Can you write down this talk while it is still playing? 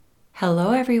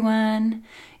Hello, everyone.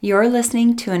 You're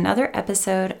listening to another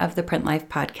episode of the Print Life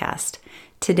Podcast.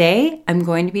 Today, I'm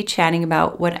going to be chatting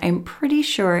about what I'm pretty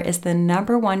sure is the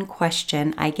number one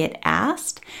question I get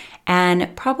asked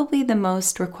and probably the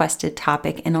most requested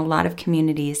topic in a lot of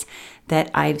communities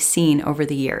that I've seen over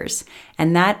the years.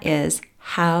 And that is,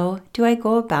 how do I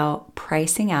go about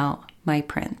pricing out my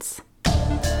prints?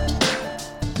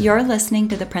 You're listening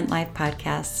to the Print Life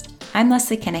Podcast. I'm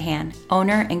Leslie Kinahan,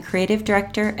 owner and creative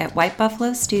director at White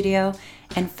Buffalo Studio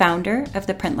and founder of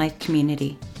the Print Life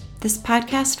community. This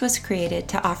podcast was created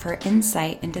to offer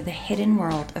insight into the hidden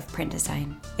world of print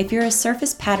design. If you're a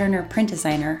surface pattern or print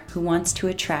designer who wants to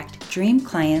attract dream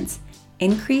clients,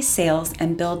 increase sales,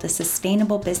 and build a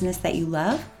sustainable business that you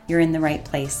love, you're in the right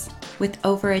place. With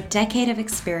over a decade of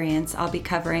experience, I'll be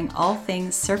covering all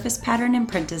things surface pattern and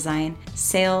print design,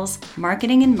 sales,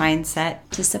 marketing, and mindset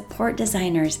to support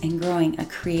designers in growing a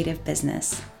creative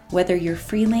business. Whether you're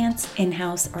freelance,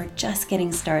 in-house, or just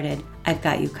getting started, I've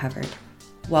got you covered.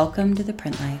 Welcome to the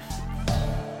Print Life.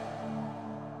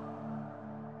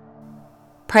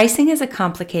 Pricing is a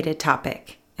complicated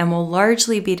topic and will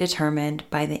largely be determined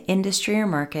by the industry or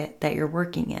market that you're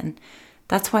working in.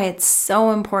 That's why it's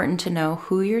so important to know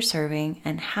who you're serving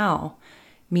and how,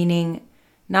 meaning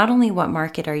not only what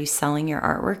market are you selling your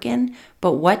artwork in,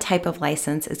 but what type of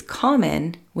license is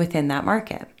common within that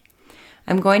market.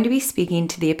 I'm going to be speaking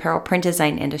to the apparel print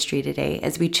design industry today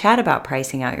as we chat about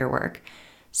pricing out your work.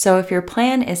 So if your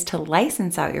plan is to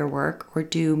license out your work or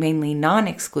do mainly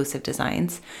non-exclusive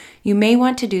designs, you may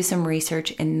want to do some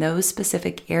research in those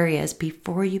specific areas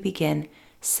before you begin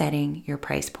setting your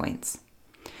price points.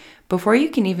 Before you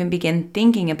can even begin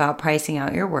thinking about pricing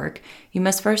out your work, you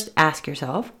must first ask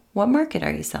yourself, what market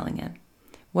are you selling in?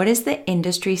 What is the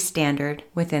industry standard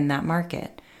within that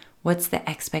market? What's the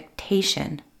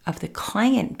expectation of the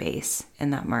client base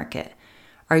in that market?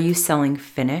 Are you selling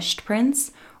finished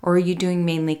prints, or are you doing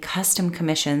mainly custom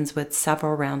commissions with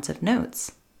several rounds of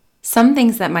notes? Some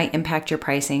things that might impact your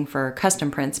pricing for custom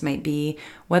prints might be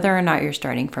whether or not you're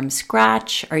starting from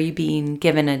scratch. Are you being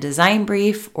given a design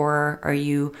brief, or are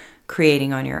you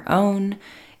creating on your own?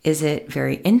 Is it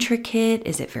very intricate?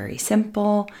 Is it very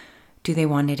simple? Do they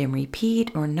want it in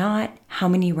repeat or not? How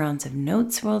many rounds of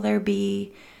notes will there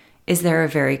be? Is there a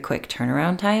very quick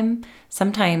turnaround time?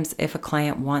 Sometimes if a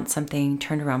client wants something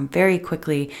turned around very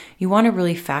quickly, you want to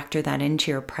really factor that into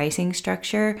your pricing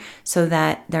structure so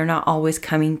that they're not always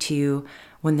coming to you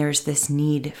when there's this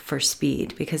need for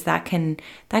speed, because that can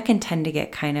tend to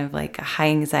get kind of like a high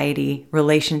anxiety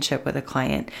relationship with a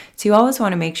client. So you always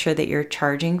want to make sure that you're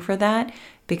charging for that,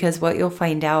 because what you'll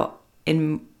find out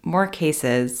in more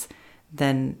cases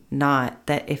than not,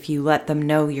 that if you let them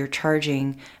know you're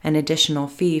charging an additional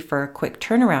fee for a quick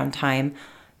turnaround time,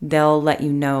 they'll let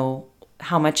you know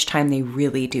how much time they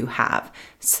really do have,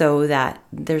 so that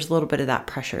there's a little bit of that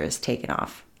pressure is taken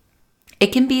off.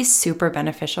 It can be super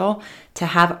beneficial to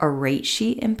have a rate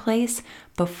sheet in place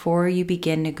before you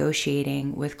begin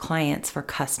negotiating with clients for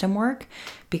custom work,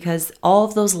 because all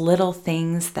of those little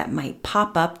things that might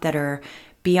pop up that are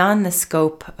beyond the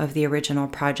scope of the original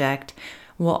project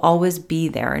will always be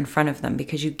there in front of them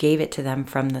because you gave it to them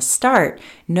from the start.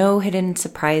 No hidden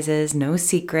surprises, no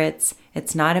secrets.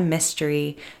 It's not a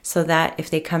mystery, so that if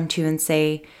they come to you and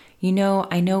say, I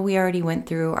know we already went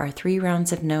through our 3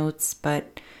 rounds of notes,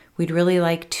 but we'd really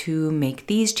like to make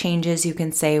these changes, you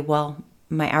can say, well,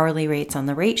 my hourly rate's on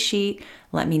the rate sheet.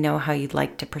 Let me know how you'd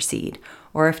like to proceed.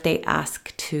 Or if they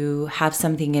ask to have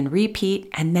something in repeat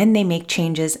and then they make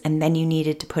changes and then you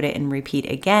needed to put it in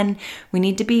repeat again, we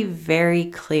need to be very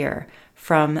clear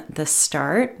from the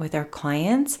start with our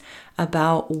clients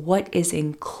about what is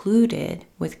included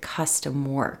with custom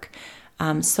work,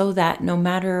 so that no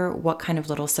matter what kind of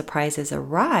little surprises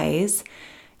arise,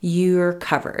 you're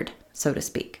covered, so to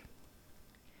speak.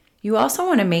 You also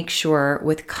want to make sure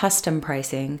with custom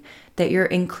pricing that you're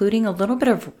including a little bit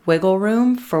of wiggle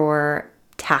room for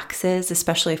taxes,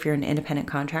 especially if you're an independent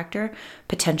contractor,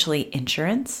 potentially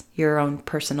insurance, your own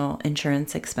personal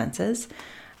insurance expenses,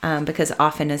 because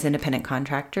often as independent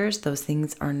contractors, those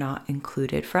things are not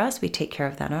included for us. We take care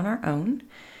of that on our own.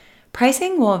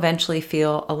 Pricing will eventually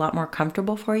feel a lot more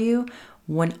comfortable for you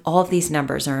when all of these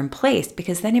numbers are in place,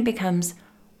 because then it becomes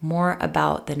more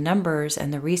about the numbers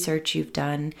and the research you've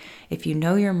done. If you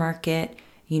know your market,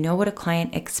 you know what a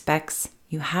client expects,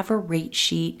 you have a rate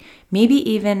sheet, maybe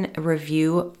even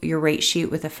review your rate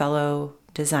sheet with a fellow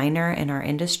designer in our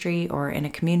industry or in a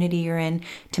community you're in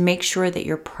to make sure that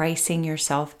you're pricing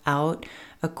yourself out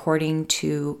according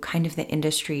to kind of the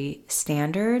industry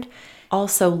standard.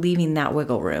 Also leaving that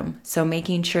wiggle room. So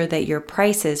making sure that your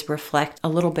prices reflect a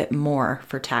little bit more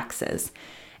for taxes.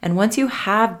 And once you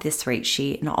have this rate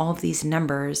sheet and all of these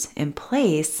numbers in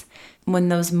place, when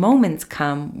those moments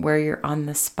come where you're on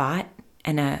the spot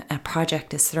and a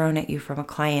project is thrown at you from a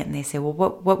client and they say, well,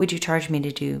 what would you charge me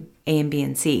to do A and B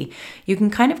and C? You can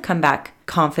kind of come back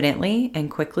confidently and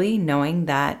quickly knowing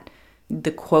that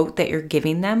the quote that you're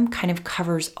giving them kind of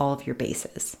covers all of your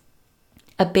bases.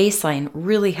 A baseline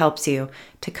really helps you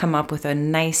to come up with a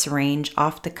nice range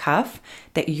off the cuff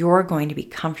that you're going to be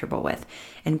comfortable with.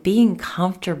 And being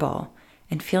comfortable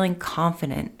and feeling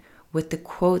confident with the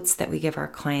quotes that we give our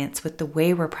clients, with the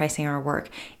way we're pricing our work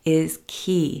is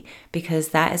key, because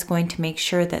that is going to make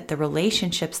sure that the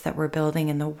relationships that we're building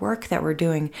and the work that we're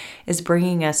doing is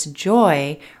bringing us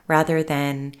joy rather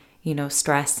than,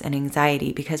 stress and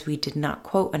anxiety because we did not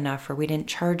quote enough or we didn't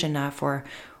charge enough or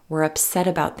we're upset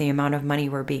about the amount of money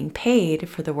we're being paid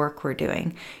for the work we're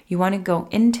doing. You want to go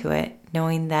into it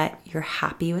knowing that you're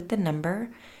happy with the number,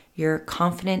 you're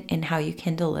confident in how you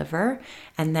can deliver,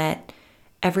 and that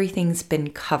everything's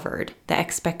been covered. The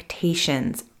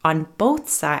expectations on both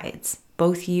sides,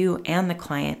 both you and the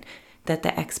client, that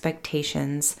the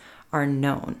expectations are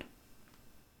known.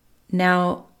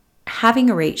 Now, having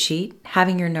a rate sheet,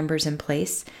 having your numbers in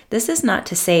place, this is not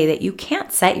to say that you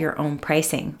can't set your own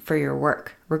pricing for your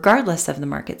work, regardless of the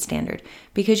market standard,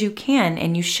 because you can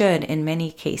and you should in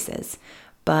many cases.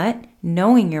 But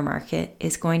knowing your market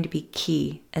is going to be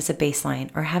key as a baseline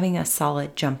or having a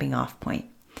solid jumping off point.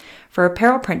 For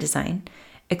apparel print design,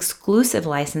 exclusive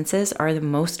licenses are the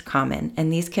most common,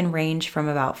 and these can range from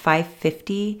about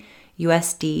 $550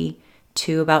 USD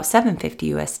to about $750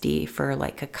 USD for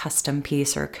like a custom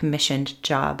piece or a commissioned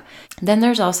job. Then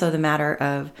there's also the matter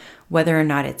of whether or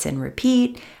not it's in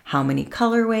repeat, how many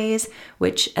colorways,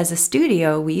 which as a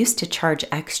studio, we used to charge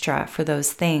extra for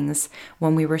those things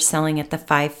when we were selling at the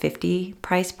 $550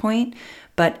 price point.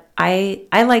 But I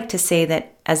like to say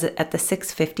that at the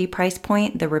 $650 price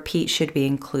point, the repeat should be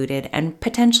included and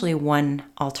potentially one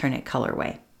alternate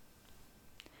colorway.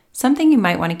 Something you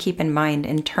might want to keep in mind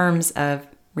in terms of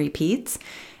repeats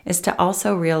is to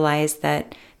also realize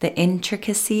that the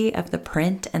intricacy of the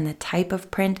print and the type of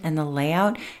print and the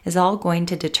layout is all going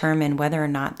to determine whether or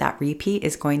not that repeat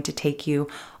is going to take you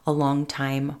a long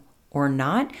time or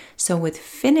not. So with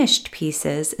finished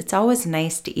pieces, it's always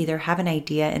nice to either have an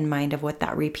idea in mind of what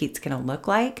that repeat's going to look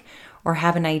like or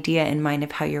have an idea in mind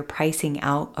of how you're pricing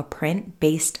out a print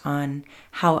based on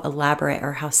how elaborate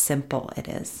or how simple it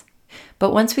is.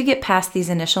 But once we get past these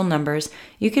initial numbers,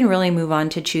 you can really move on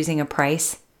to choosing a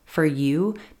price for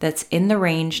you that's in the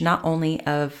range not only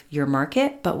of your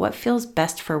market, but what feels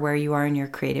best for where you are in your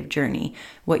creative journey,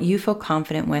 what you feel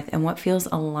confident with, and what feels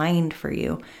aligned for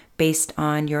you based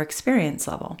on your experience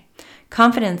level.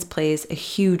 Confidence plays a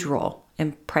huge role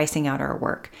in pricing out our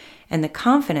work, and the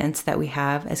confidence that we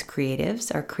have as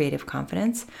creatives, our creative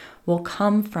confidence, will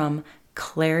come from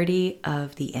clarity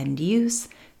of the end use,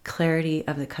 clarity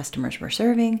of the customers we're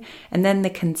serving, and then the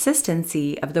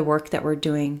consistency of the work that we're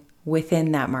doing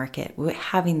within that market,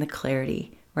 having the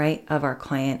clarity, right, of our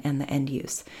client and the end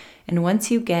use. And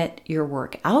once you get your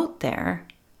work out there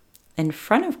in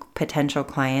front of potential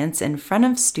clients, in front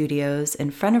of studios,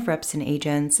 in front of reps and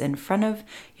agents, in front of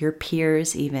your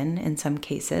peers even in some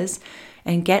cases,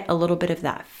 and get a little bit of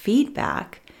that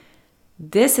feedback,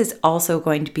 this is also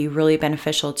going to be really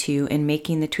beneficial to you in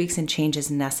making the tweaks and changes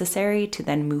necessary to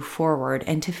then move forward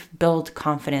and to build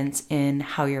confidence in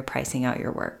how you're pricing out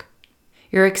your work.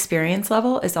 Your experience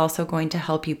level is also going to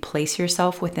help you place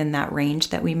yourself within that range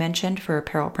that we mentioned for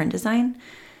apparel print design.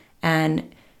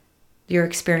 And your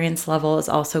experience level is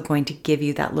also going to give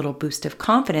you that little boost of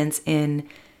confidence in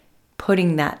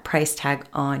putting that price tag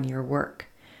on your work,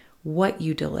 what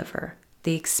you deliver,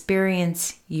 the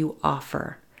experience you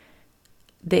offer,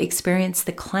 the experience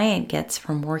the client gets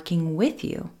from working with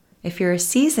you. If you're a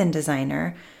seasoned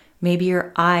designer, maybe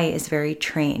your eye is very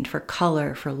trained for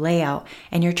color, for layout,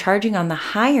 and you're charging on the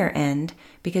higher end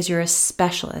because you're a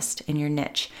specialist in your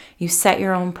niche. You set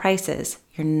your own prices.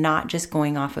 You're not just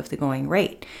going off of the going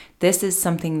rate. This is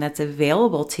something that's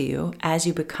available to you as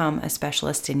you become a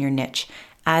specialist in your niche,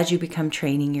 as you become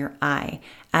training your eye,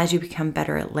 as you become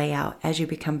better at layout, as you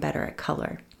become better at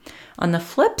color. On the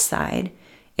flip side,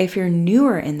 if you're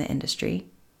newer in the industry,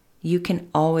 you can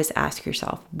always ask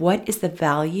yourself, what is the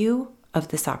value of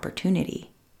this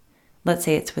opportunity? Let's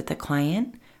say it's with a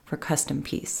client for custom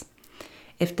piece.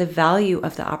 If the value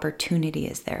of the opportunity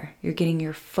is there, you're getting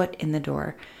your foot in the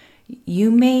door, you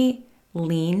may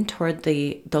lean toward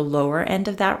the lower end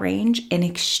of that range in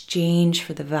exchange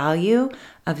for the value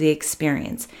of the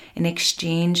experience, in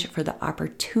exchange for the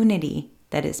opportunity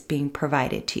that is being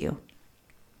provided to you.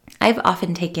 I've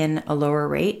often taken a lower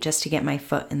rate just to get my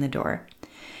foot in the door.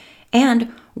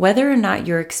 And whether or not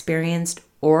you're experienced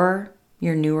or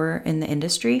you're newer in the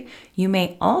industry, you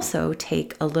may also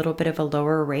take a little bit of a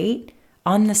lower rate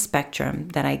on the spectrum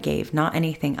that I gave, not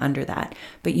anything under that,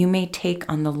 but you may take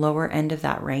on the lower end of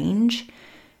that range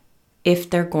if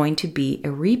they're going to be a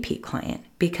repeat client,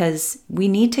 because we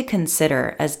need to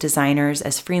consider, as designers,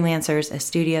 as freelancers, as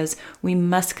studios, we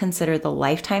must consider the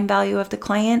lifetime value of the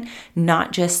client,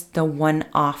 not just the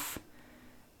one-off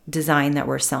design that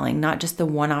we're selling, not just the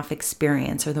one-off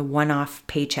experience or the one-off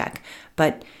paycheck,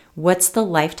 but what's the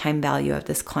lifetime value of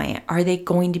this client? Are they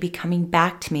going to be coming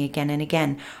back to me again and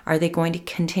again? Are they going to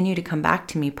continue to come back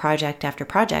to me project after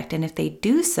project? And if they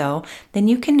do so, then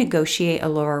you can negotiate a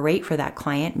lower rate for that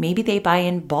client. Maybe they buy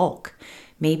in bulk.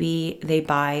 Maybe they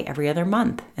buy every other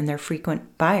month and they're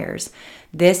frequent buyers.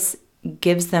 This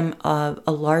gives them a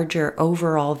larger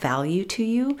overall value to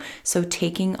you. So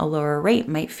taking a lower rate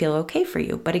might feel okay for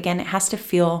you. But again, it has to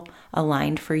feel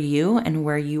aligned for you and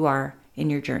where you are in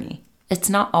your journey. It's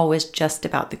not always just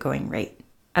about the going rate.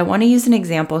 I want to use an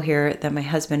example here that my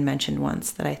husband mentioned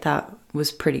once that I thought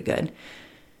was pretty good.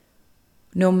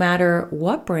 No matter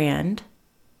what brand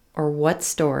or what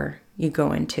store you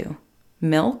go into,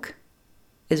 milk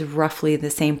is roughly the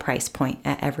same price point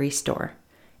at every store,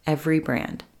 every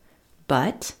brand.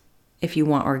 But if you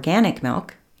want organic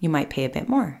milk, you might pay a bit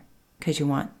more because you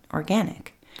want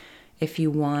organic. If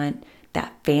you want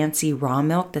that fancy raw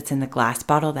milk that's in the glass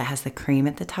bottle that has the cream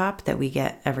at the top that we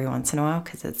get every once in a while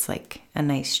because it's like a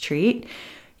nice treat,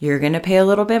 you're going to pay a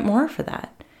little bit more for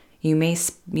that. You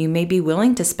may be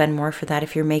willing to spend more for that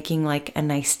if you're making like a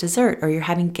nice dessert or you're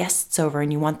having guests over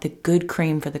and you want the good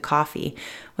cream for the coffee.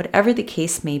 Whatever the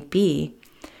case may be,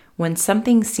 when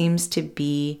something seems to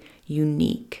be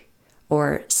unique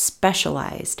or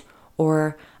specialized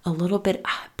or a little bit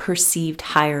perceived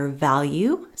higher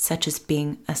value, such as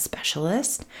being a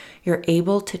specialist, you're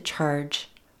able to charge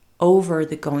over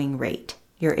the going rate.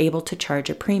 You're able to charge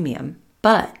a premium.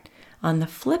 But on the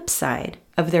flip side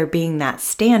of there being that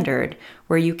standard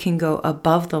where you can go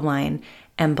above the line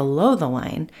and below the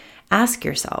line, ask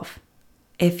yourself,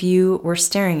 if you were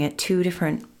staring at two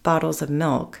different bottles of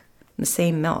milk, the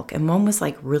same milk, and one was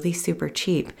like really super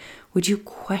cheap, would you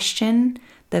question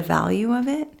the value of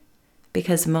it?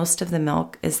 Because most of the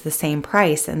milk is the same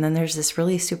price, and then there's this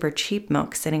really super cheap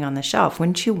milk sitting on the shelf.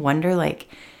 Wouldn't you wonder, like,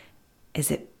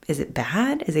 is it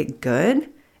bad? Is it good?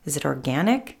 Is it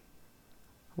organic?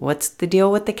 What's the deal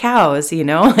with the cows?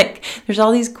 Like there's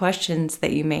all these questions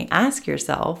that you may ask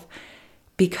yourself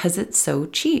because it's so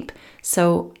cheap.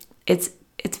 So it's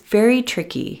very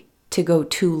tricky to go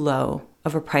too low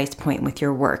of a price point with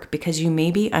your work because you may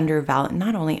be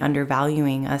not only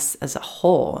undervaluing us as a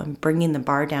whole and bringing the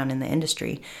bar down in the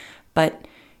industry, but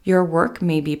your work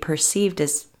may be perceived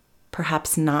as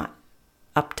perhaps not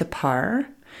up to par.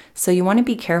 So you want to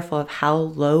be careful of how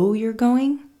low you're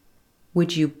going.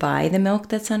 Would you buy the milk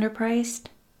that's underpriced?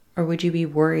 Or would you be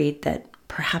worried that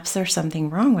perhaps there's something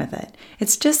wrong with it?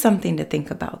 It's just something to think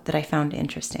about that I found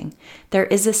interesting. There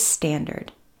is a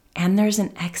standard and there's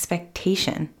an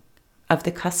expectation of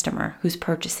the customer who's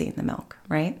purchasing the milk,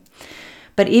 right?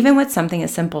 But even with something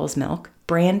as simple as milk,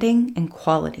 branding and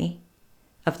quality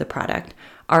of the product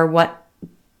are what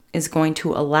is going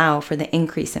to allow for the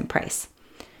increase in price.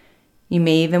 You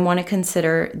may even want to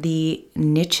consider the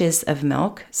niches of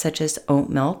milk, such as oat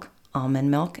milk,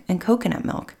 almond milk, and coconut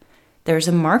milk. There's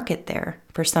a market there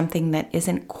for something that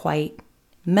isn't quite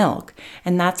milk.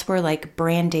 And that's where like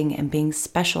branding and being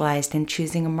specialized and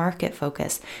choosing a market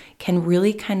focus can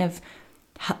really kind of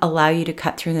allow you to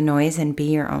cut through the noise and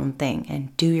be your own thing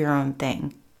and do your own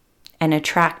thing and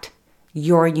attract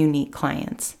your unique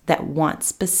clients that want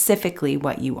specifically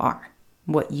what you are,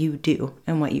 what you do,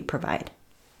 and what you provide.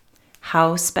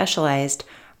 How specialized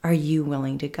are you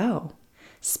willing to go?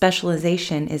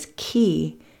 Specialization is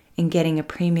key in getting a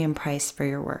premium price for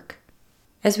your work.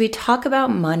 As we talk about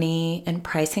money and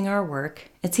pricing our work,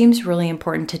 it seems really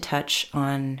important to touch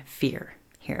on fear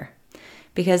here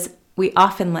because we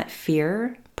often let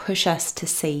fear push us to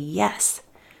say yes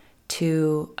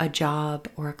to a job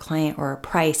or a client or a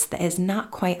price that is not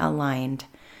quite aligned.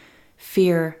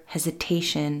 Fear,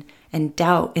 hesitation, and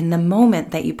doubt in the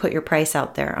moment that you put your price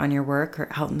out there on your work or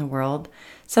out in the world.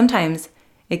 Sometimes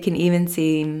it can even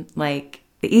seem like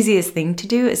the easiest thing to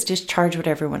do is just charge what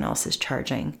everyone else is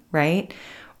charging, right?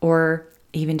 Or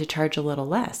even to charge a little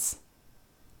less.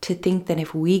 To think that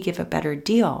if we give a better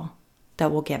deal,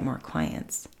 that we'll get more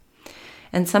clients.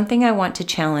 And something I want to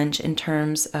challenge in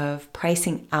terms of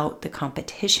pricing out the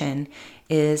competition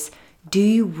is, do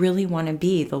you really want to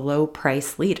be the low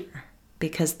price leader?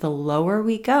 Because the lower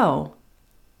we go,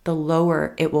 the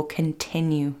lower it will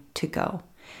continue to go.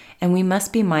 And we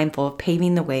must be mindful of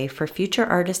paving the way for future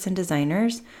artists and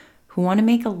designers who want to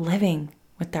make a living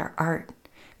with their art,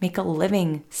 make a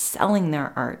living selling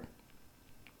their art.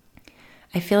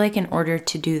 I feel like in order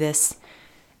to do this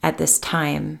at this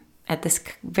time, at this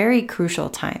very crucial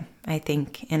time, I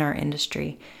think, in our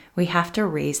industry, we have to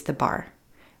raise the bar.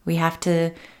 We have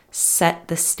to set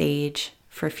the stage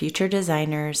for future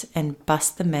designers and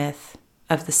bust the myth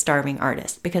of the starving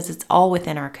artist, because it's all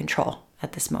within our control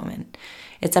at this moment.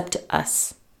 It's up to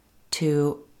us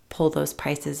to pull those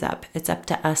prices up. It's up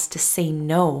to us to say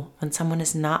no when someone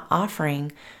is not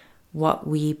offering what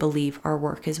we believe our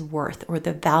work is worth or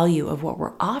the value of what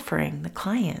we're offering the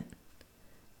client.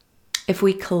 If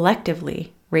we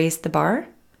collectively raise the bar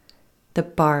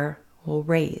will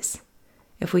raise.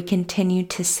 If we continue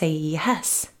to say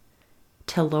yes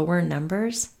to lower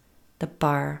numbers, the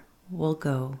bar will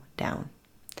go down.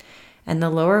 And the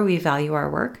lower we value our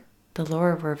work, the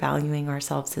lower we're valuing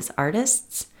ourselves as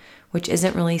artists, which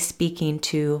isn't really speaking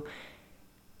to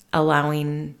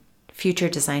allowing future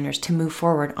designers to move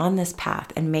forward on this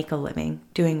path and make a living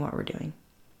doing what we're doing.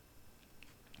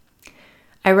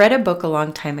 I read a book a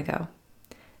long time ago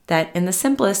that, in the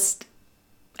simplest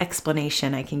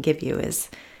explanation I can give you, is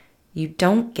you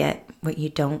don't get what you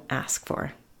don't ask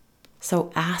for.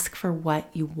 So ask for what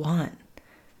you want.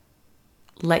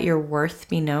 Let your worth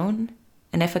be known.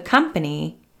 And if a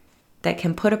company that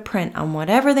can put a print on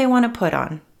whatever they want to put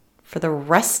on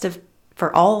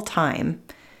for all time,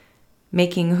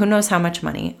 making who knows how much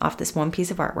money off this one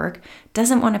piece of artwork,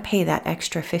 doesn't want to pay that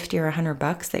extra $50 or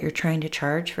 $100 that you're trying to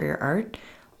charge for your art,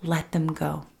 let them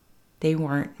go. They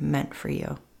weren't meant for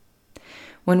you.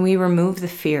 When we remove the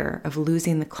fear of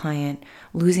losing the client,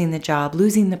 losing the job,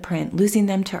 losing the print, losing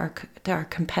them to our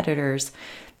competitors,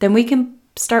 then we can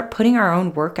start putting our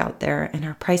own work out there and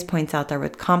our price points out there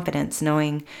with confidence,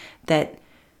 knowing that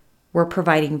we're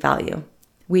providing value.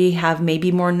 We have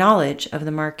maybe more knowledge of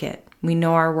the market. We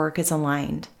know our work is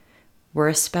aligned. We're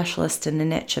a specialist in a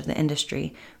niche of the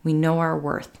industry. We know our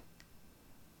worth.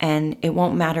 And it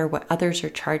won't matter what others are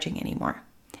charging anymore.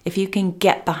 If you can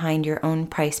get behind your own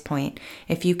price point,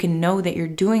 if you can know that you're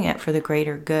doing it for the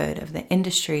greater good of the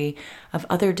industry, of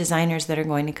other designers that are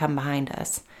going to come behind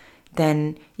us,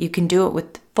 then you can do it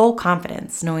with full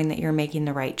confidence, knowing that you're making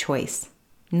the right choice,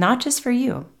 not just for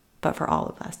you, but for all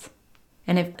of us.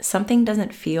 And if something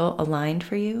doesn't feel aligned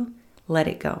for you, let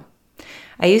it go.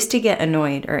 I used to get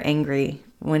annoyed or angry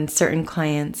when certain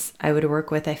clients I would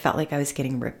work with, I felt like I was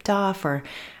getting ripped off, or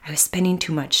I was spending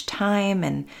too much time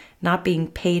and not being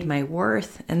paid my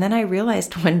worth. And then I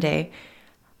realized one day,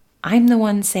 I'm the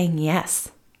one saying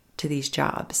yes to these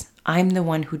jobs. I'm the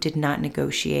one who did not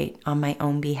negotiate on my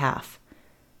own behalf.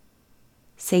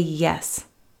 Say yes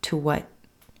to what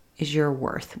is your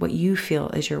worth, what you feel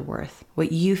is your worth,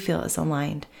 what you feel is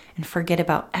aligned, and forget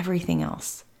about everything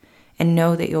else. And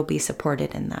know that you'll be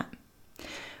supported in that.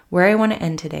 Where I want to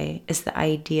end today is the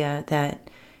idea that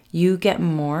you get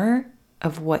more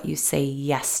of what you say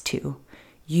yes to.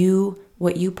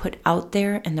 What you put out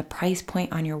there and the price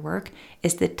point on your work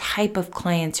is the type of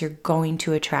clients you're going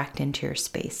to attract into your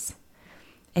space.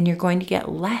 And you're going to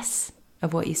get less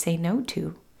of what you say no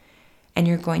to. And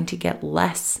you're going to get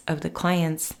less of the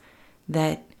clients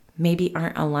that maybe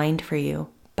aren't aligned for you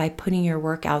by putting your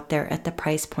work out there at the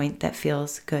price point that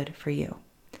feels good for you.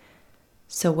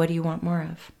 So what do you want more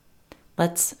of?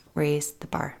 Let's raise the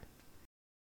bar.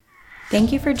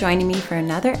 Thank you for joining me for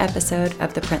another episode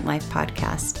of the Print Life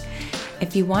Podcast.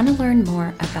 If you want to learn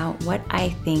more about what I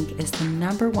think is the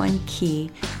number one key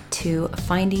to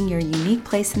finding your unique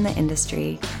place in the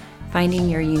industry, finding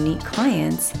your unique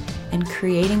clients, and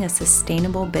creating a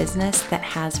sustainable business that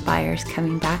has buyers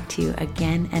coming back to you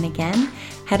again and again,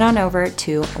 head on over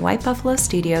to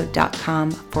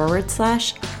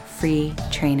whitebuffalostudio.com/free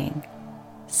training.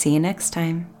 See you next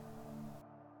time.